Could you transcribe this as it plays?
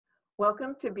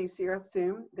Welcome to BCRF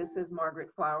Zoom. This is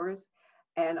Margaret Flowers,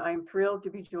 and I'm thrilled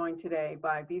to be joined today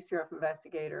by BCRF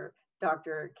investigator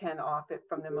Dr. Ken Offit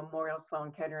from the Memorial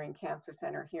Sloan Kettering Cancer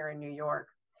Center here in New York.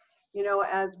 You know,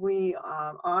 as we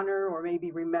honor or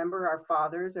maybe remember our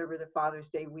fathers over the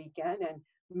Father's Day weekend and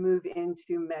move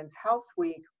into Men's Health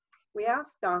Week, we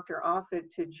asked Dr. Offit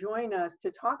to join us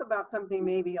to talk about something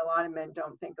maybe a lot of men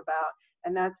don't think about,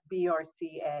 and that's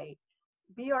BRCA.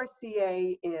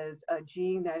 BRCA is a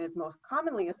gene that is most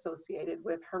commonly associated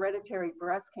with hereditary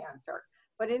breast cancer,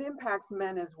 but it impacts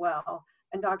men as well.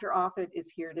 And Dr. Offit is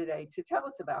here today to tell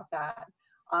us about that.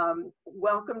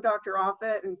 Welcome, Dr.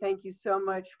 Offit, and thank you so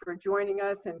much for joining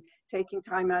us and taking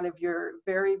time out of your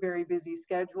very, very busy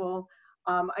schedule.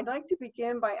 I'd like to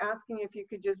begin by asking if you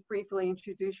could just briefly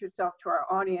introduce yourself to our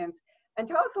audience and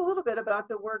tell us a little bit about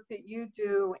the work that you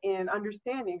do in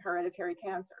understanding hereditary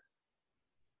cancers.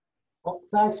 Well,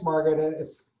 thanks, Margaret.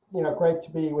 It's great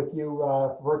to be with you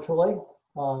virtually.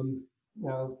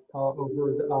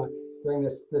 During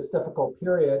this difficult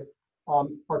period,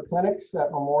 our clinics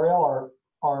at Memorial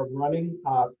are running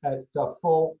at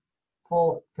full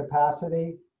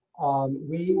capacity.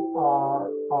 We are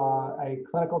a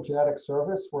clinical genetic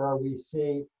service where we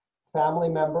see family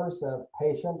members of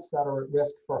patients that are at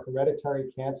risk for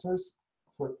hereditary cancers,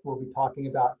 which we'll be talking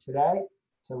about today.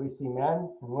 So we see men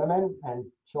and women and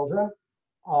children.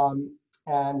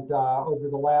 Over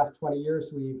the last 20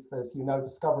 years, we've, as you know,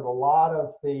 discovered a lot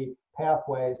of the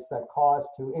pathways that cause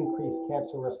to increase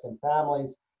cancer risk in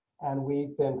families. And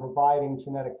we've been providing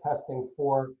genetic testing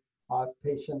for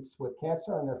patients with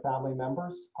cancer and their family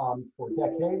members for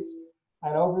decades.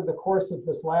 And over the course of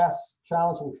this last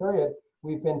challenging period,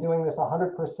 we've been doing this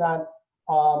 100%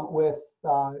 with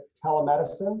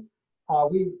telemedicine.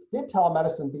 We did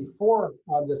telemedicine before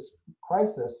this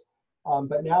crisis,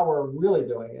 but now we're really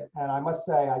doing it. And I must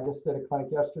say, I just did a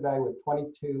clinic yesterday with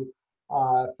 22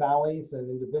 families and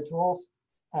individuals,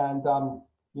 and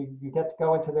you get to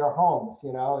go into their homes,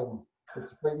 and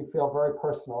it's great. You feel very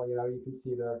personal. You can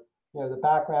see their, the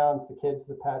backgrounds, the kids,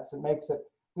 the pets. It makes it.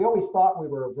 We always thought we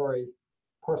were very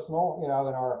personal, in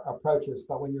our approaches,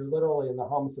 but when you're literally in the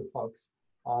homes of folks,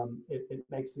 it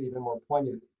makes it even more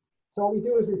poignant. So what we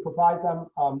do is we provide them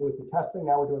with the testing.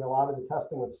 Now we're doing a lot of the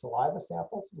testing with saliva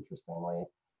samples, interestingly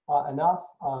enough,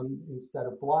 instead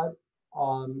of blood.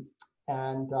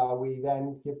 We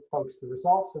then give folks the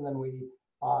results, and then we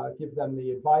give them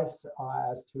the advice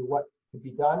as to what could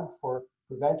be done for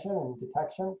prevention and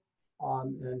detection,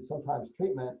 and sometimes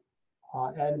treatment.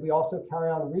 And we also carry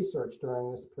on research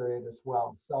during this period as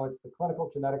well. So it's the clinical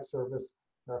genetic service.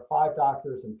 There are 5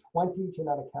 doctors and 20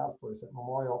 genetic counselors at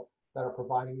Memorial that are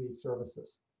providing these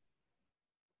services.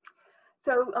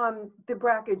 So the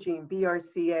BRCA gene,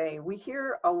 BRCA, we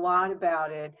hear a lot about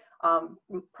it,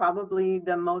 probably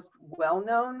the most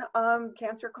well-known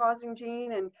cancer-causing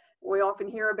gene, and we often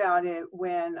hear about it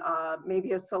when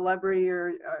maybe a celebrity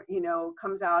or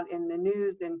comes out in the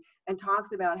news and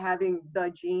talks about having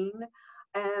the gene.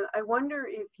 And I wonder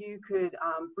if you could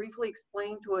briefly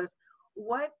explain to us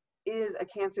what is a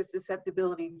cancer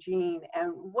susceptibility gene,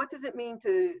 and what does it mean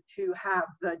to have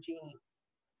the gene?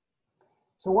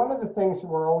 So one of the things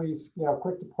we're always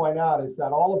quick to point out is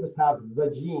that all of us have the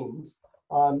genes.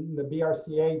 The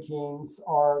BRCA genes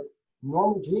are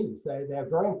normal genes. They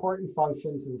have very important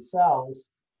functions in cells,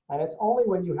 and it's only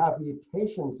when you have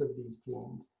mutations of these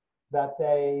genes that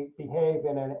they behave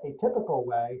in an atypical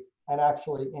way and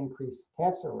actually increase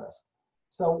cancer risk.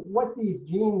 So what these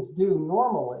genes do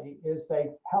normally is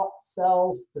they help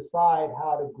cells decide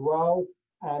how to grow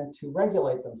and to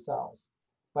regulate themselves.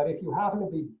 But if you happen to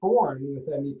be born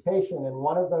with a mutation in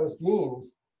one of those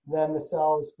genes, then the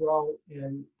cells grow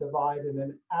and divide in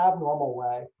an abnormal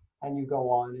way, and you go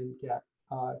on and get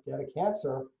a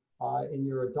cancer in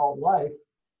your adult life,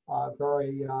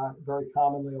 very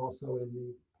commonly also in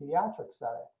the pediatric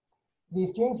setting.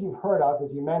 These genes you've heard of,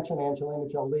 as you mentioned, Angelina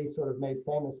Jolie sort of made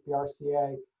famous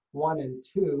BRCA1 and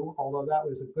 2, although that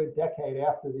was a good decade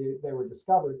after they were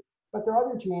discovered. But there are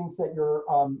other genes that your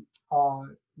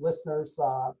listeners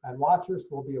and watchers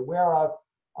will be aware of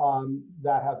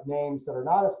that have names that are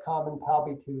not as common.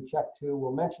 PALB2, CHEK2,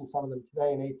 we'll mention some of them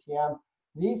today in ATM.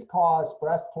 These cause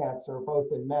breast cancer, both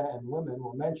in men and women,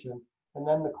 we'll mention. And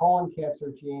then the colon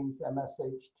cancer genes,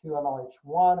 MSH2,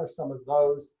 MLH1, are some of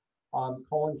those.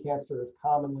 Colon cancer is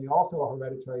commonly also a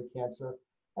hereditary cancer.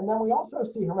 And then we also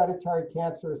see hereditary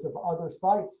cancers of other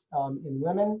sites. In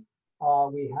women,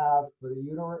 we have the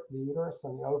uterus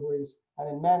and the ovaries. And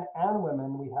in men and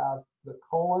women, we have the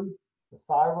colon, the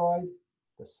thyroid,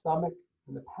 the stomach,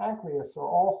 and the pancreas are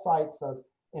all sites of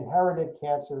inherited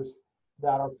cancers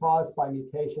that are caused by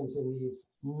mutations in these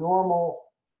normal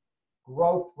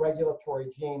growth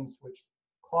regulatory genes which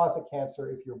cause a cancer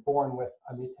if you're born with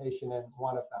a mutation in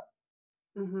one of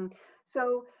them. Mm-hmm.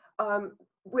 So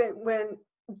when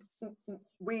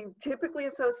we typically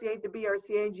associate the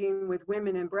BRCA gene with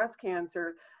women and breast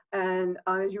cancer, and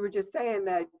as you were just saying,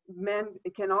 that men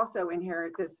can also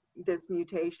inherit this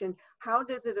mutation. How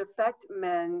does it affect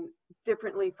men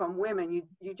differently from women?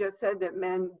 You just said that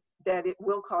that it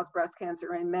will cause breast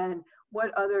cancer in men.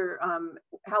 What other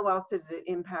how else does it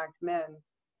impact men?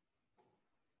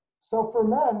 So for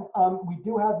men, we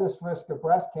do have this risk of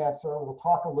breast cancer. We'll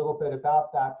talk a little bit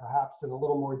about that perhaps in a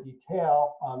little more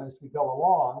detail as we go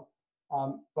along.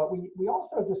 But we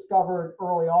also discovered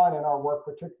early on in our work,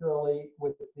 particularly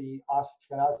with the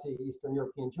Ashkenazi Eastern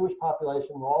European Jewish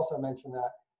population, we'll also mention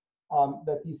that,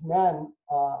 that these men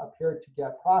appeared to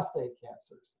get prostate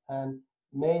cancers and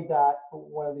made that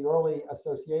one of the early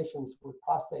associations with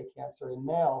prostate cancer in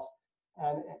males.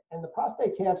 And the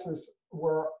prostate cancers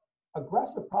were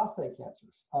aggressive prostate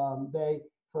cancers.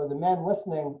 For the men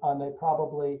listening, they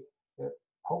probably,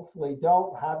 hopefully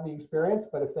don't have the experience,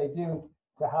 but if they do,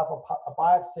 to have a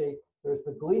biopsy, there's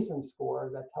the Gleason score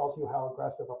that tells you how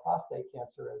aggressive a prostate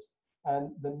cancer is.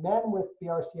 And the men with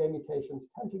BRCA mutations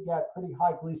tend to get pretty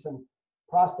high Gleason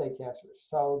prostate cancers.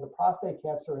 So the prostate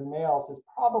cancer in males is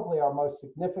probably our most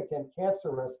significant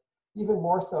cancer risk, even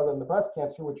more so than the breast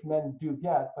cancer, which men do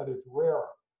get, but is rarer.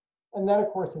 And then, of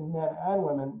course, in men and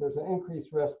women, there's an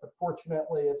increased risk, but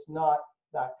fortunately, it's not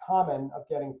that common of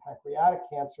getting pancreatic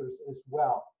cancers as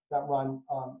well that run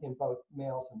in both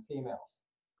males and females.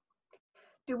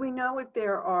 Do we know if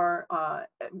there are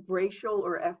racial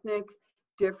or ethnic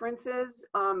differences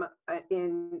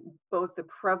in both the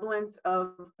prevalence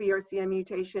of BRCA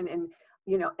mutation and,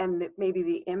 and maybe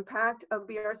the impact of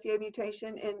BRCA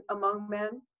mutation among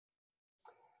men?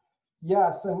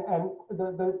 Yes, and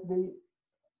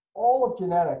all of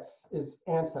genetics is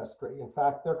ancestry. In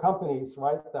fact, there are companies,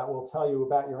 right, that will tell you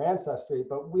about your ancestry,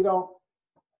 but we don't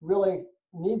really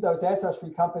need those ancestry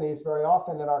companies very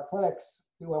often in our clinics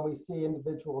when we see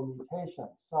individual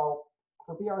mutations. So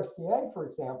for BRCA, for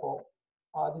example,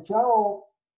 the general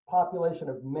population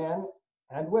of men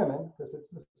and women, because it's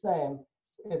the same,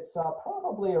 it's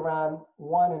probably around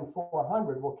 1 in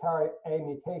 400 will carry a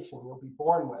mutation you'll be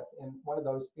born with in one of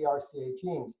those BRCA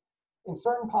genes. In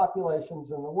certain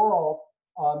populations in the world,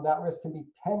 that risk can be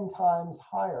 10 times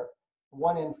higher,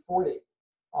 1 in 40.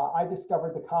 I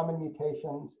discovered the common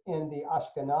mutations in the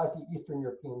Ashkenazi Eastern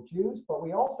European Jews, but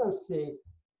we also see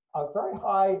a very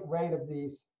high rate of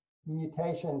these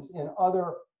mutations in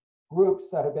other groups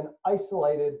that have been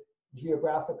isolated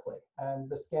geographically. And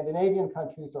the Scandinavian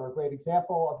countries are a great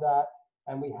example of that.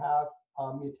 And we have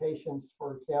mutations,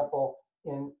 for example,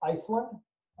 in Iceland,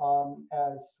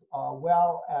 as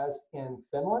well as in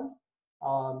Finland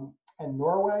and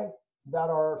Norway, that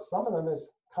are some of them as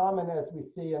common as we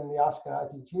see in the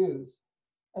Ashkenazi Jews.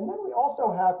 And then we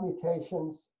also have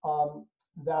mutations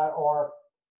that are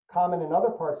common in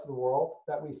other parts of the world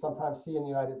that we sometimes see in the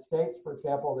United States. For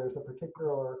example, there's a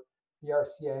particular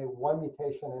BRCA1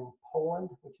 mutation in Poland,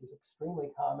 which is extremely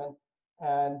common.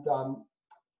 And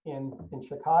in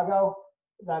Chicago,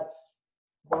 that's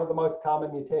one of the most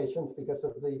common mutations because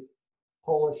of the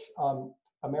Polish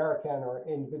American or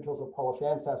individuals of Polish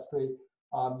ancestry.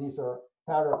 These are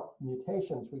founder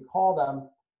mutations, we call them.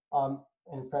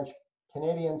 In French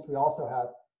Canadians, we also have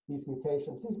these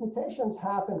mutations. These mutations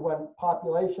happened when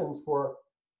populations were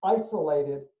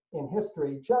isolated in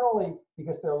history, generally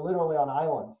because they're literally on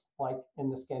islands, like in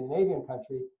the Scandinavian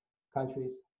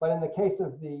countries. But in the case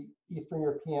of the Eastern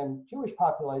European Jewish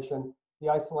population, the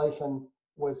isolation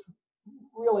was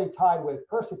really tied with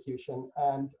persecution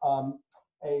and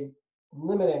a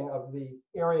limiting of the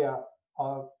area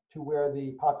to where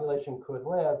the population could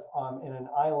live in an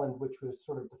island which was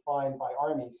sort of defined by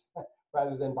armies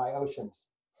rather than by oceans.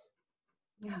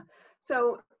 Yeah.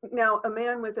 So now a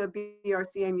man with a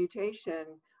BRCA mutation,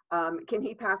 can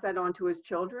he pass that on to his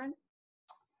children?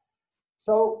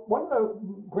 So one of the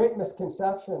great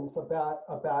misconceptions about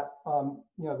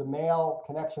the male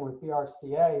connection with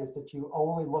BRCA is that you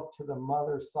only look to the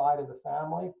mother's side of the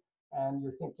family, and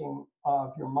you're thinking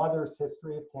of your mother's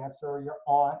history of cancer, your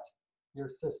aunt, your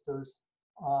sisters.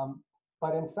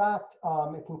 But in fact,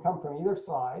 it can come from either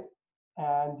side,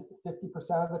 and 50%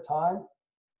 of the time,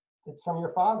 it's from your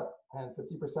father, and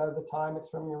 50% of the time, it's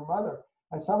from your mother.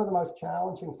 And some of the most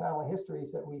challenging family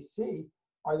histories that we see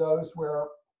are those where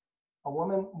a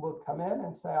woman will come in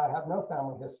and say, I have no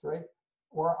family history,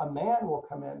 or a man will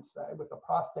come in, say, with a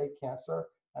prostate cancer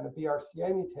and a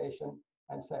BRCA mutation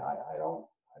and say, I don't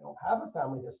have a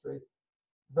family history.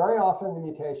 very often the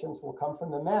mutations will come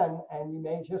from the men and you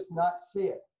may just not see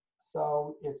it.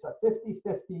 So it's a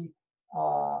 50-50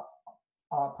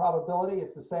 probability.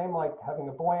 It's the same like having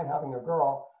a boy and having a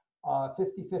girl,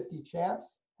 50-50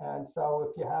 chance. And so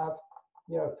if you have,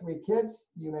 3 kids,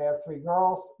 you may have 3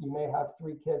 girls, you may have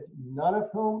 3 kids, none of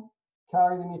whom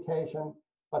carry the mutation,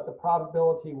 but the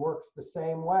probability works the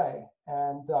same way.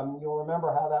 And you'll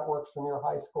remember how that works from your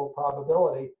high school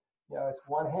probability. It's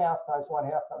 1/2 times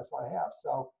 1/2 times 1/2.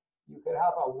 So you could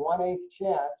have a 1/8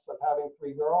 chance of having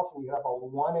 3 girls, and you have a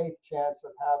 1/8 chance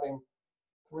of having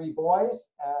 3 boys,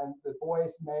 and the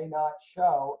boys may not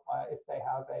show if they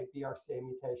have a BRCA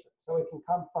mutation. So it can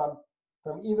come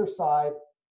from either side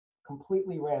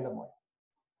completely randomly.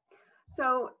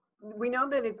 So we know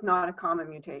that it's not a common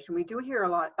mutation. We do hear a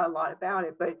lot about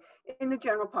it, but in the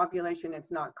general population,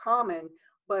 it's not common.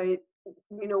 But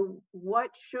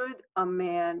what should a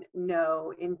man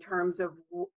know in terms of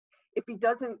if he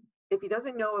doesn't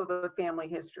know of a family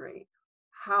history,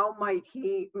 how might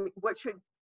he? What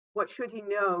should he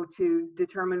know to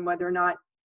determine whether or not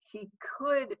he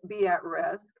could be at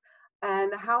risk,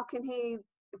 and how can he,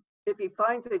 if he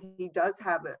finds that he does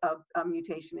have a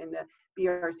mutation in the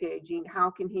BRCA gene,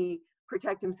 how can he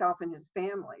protect himself and his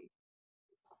family?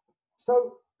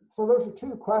 So those are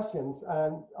 2 questions,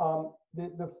 and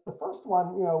the first one,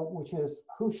 which is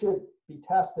who should be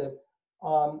tested,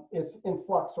 is in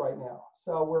flux right now.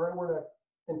 So we're at an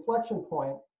inflection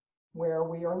point where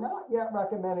we are not yet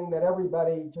recommending that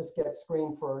everybody just get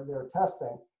screened for their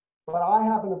testing. But I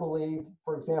happen to believe,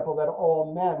 for example, that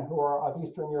all men who are of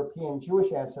Eastern European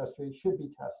Jewish ancestry should be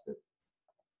tested.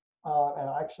 And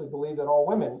I actually believe that all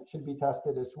women should be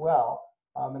tested as well.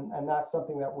 And that's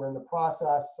something that we're in the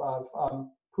process of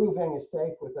proving is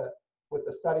safe with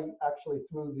a study actually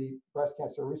through the Breast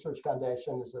Cancer Research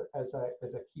Foundation as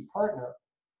a key partner.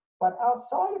 But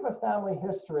outside of a family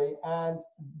history and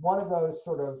one of those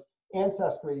sort of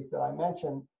ancestries that I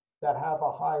mentioned that have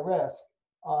a high risk,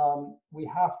 we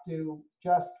have to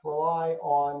just rely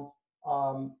on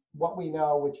what we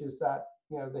know, which is that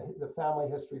the family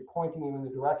history pointing you in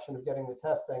the direction of getting the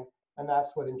testing, and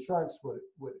that's what insurance would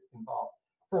involve.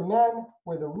 For men,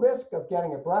 where the risk of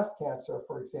getting a breast cancer,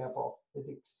 for example, is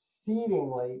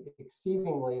exceedingly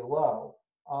low,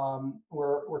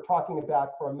 we're talking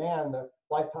about, for a man, the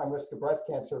lifetime risk of breast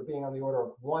cancer being on the order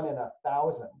of 1 in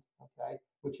 1,000, okay,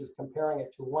 which is comparing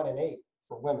it to 1 in 8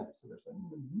 for women. So there's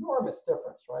an enormous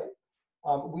difference, right?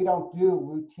 We don't do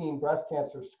routine breast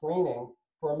cancer screening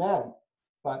for men,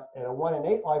 but at a 1 in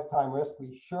 8 lifetime risk,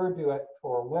 we sure do it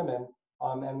for women,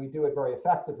 and we do it very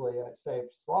effectively, and it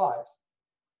saves lives.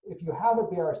 If you have a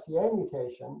BRCA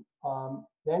mutation,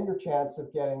 then your chance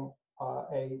of getting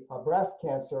a breast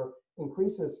cancer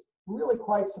increases really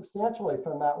quite substantially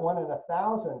from that 1 in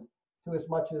 1,000 to as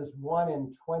much as 1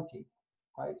 in 20,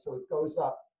 right? So it goes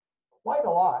up quite a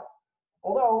lot.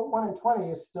 Although 1 in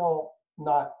 20 is still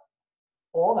not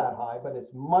all that high, but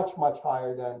it's much, much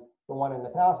higher than the 1 in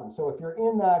 1,000. So if you're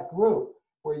in that group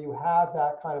where you have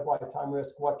that kind of lifetime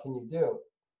risk, what can you do?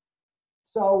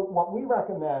 So what we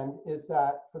recommend is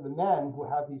that for the men who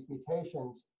have these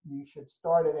mutations, you should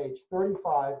start at age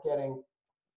 35 getting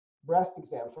breast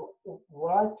exams. So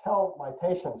what I tell my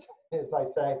patients is I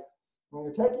say, when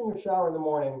you're taking your shower in the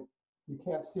morning, you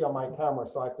can't see on my camera,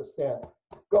 so I have to stand,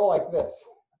 go like this,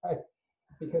 right?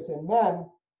 Because in men,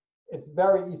 it's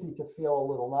very easy to feel a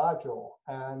little nodule,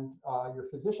 and your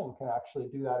physician can actually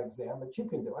do that exam, but you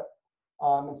can do it.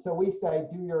 And so we say,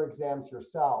 do your exams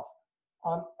yourself.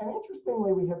 And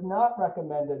interestingly, we have not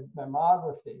recommended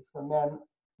mammography for men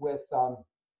with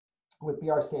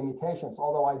BRCA mutations,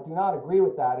 although I do not agree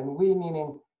with that, and we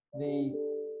meaning the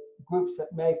groups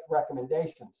that make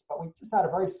recommendations. But we just had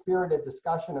a very spirited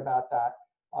discussion about that,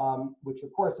 which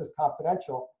of course is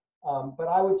confidential. But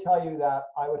I would tell you that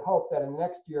I would hope that in the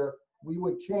next year, we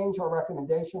would change our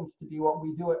recommendations to be what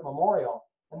we do at Memorial,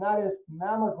 and that is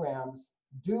mammograms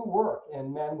do work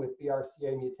in men with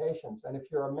BRCA mutations. And if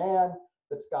you're a man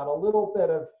that's got a little bit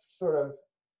of sort of,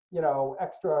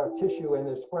 extra tissue in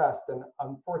his breast, and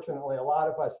unfortunately a lot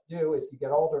of us do as you get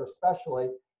older especially,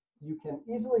 you can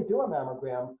easily do a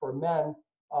mammogram for men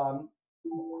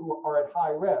who are at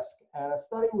high risk. And a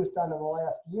study was done in the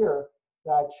last year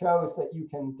that shows that you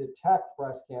can detect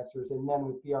breast cancers in men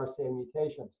with BRCA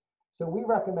mutations. So we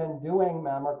recommend doing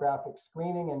mammographic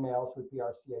screening in males with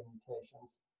BRCA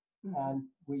mutations. And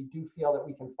we do feel that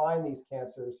we can find these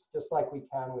cancers just like we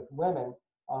can with women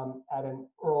at an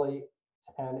early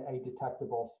and a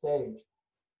detectable stage.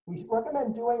 We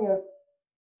recommend doing it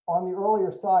on the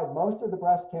earlier side. Most of the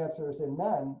breast cancers in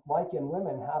men, like in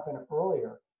women, happen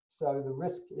earlier. So the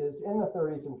risk is in the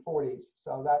 30s and 40s.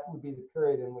 So that would be the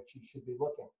period in which you should be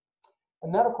looking.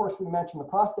 And then, of course, we mentioned the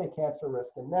prostate cancer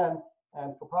risk in men.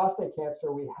 And for prostate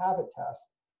cancer, we have a test.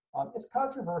 It's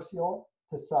controversial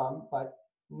to some, but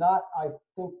not, I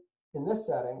think, in this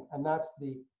setting. And that's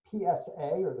the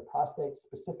PSA, or the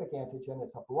prostate-specific antigen.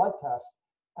 It's a blood test.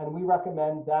 And we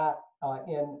recommend that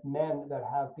in men that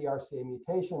have BRCA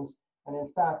mutations. And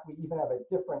in fact, we even have a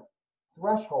different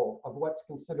threshold of what's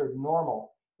considered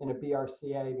normal in a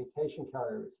BRCA mutation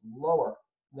carrier. It's lower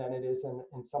than it is in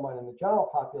someone in the general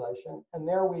population. And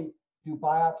there we do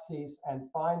biopsies and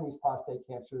find these prostate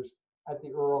cancers at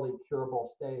the early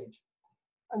curable stage.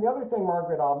 And the other thing,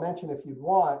 Margaret, I'll mention if you'd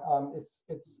want,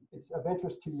 it's of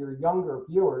interest to your younger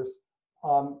viewers,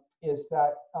 is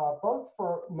that both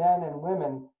for men and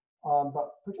women,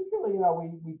 but particularly,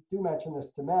 we do mention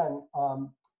this to men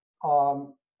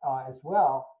as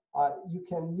well, you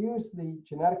can use the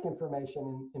genetic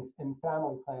information in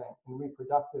family planning and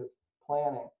reproductive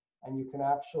planning, and you can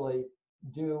actually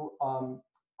do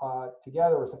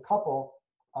together as a couple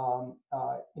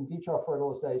in vitro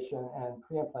fertilization and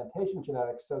pre-implantation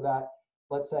genetics, so that,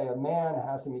 let's say, a man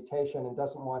has a mutation and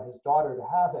doesn't want his daughter to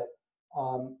have it,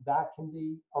 that can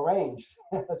be arranged,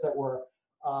 as it were,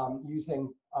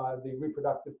 using the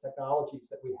reproductive technologies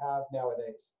that we have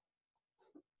nowadays.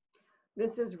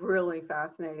 This is really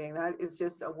fascinating. That is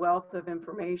just a wealth of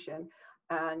information.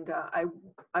 And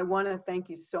I want to thank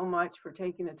you so much for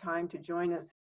taking the time to join us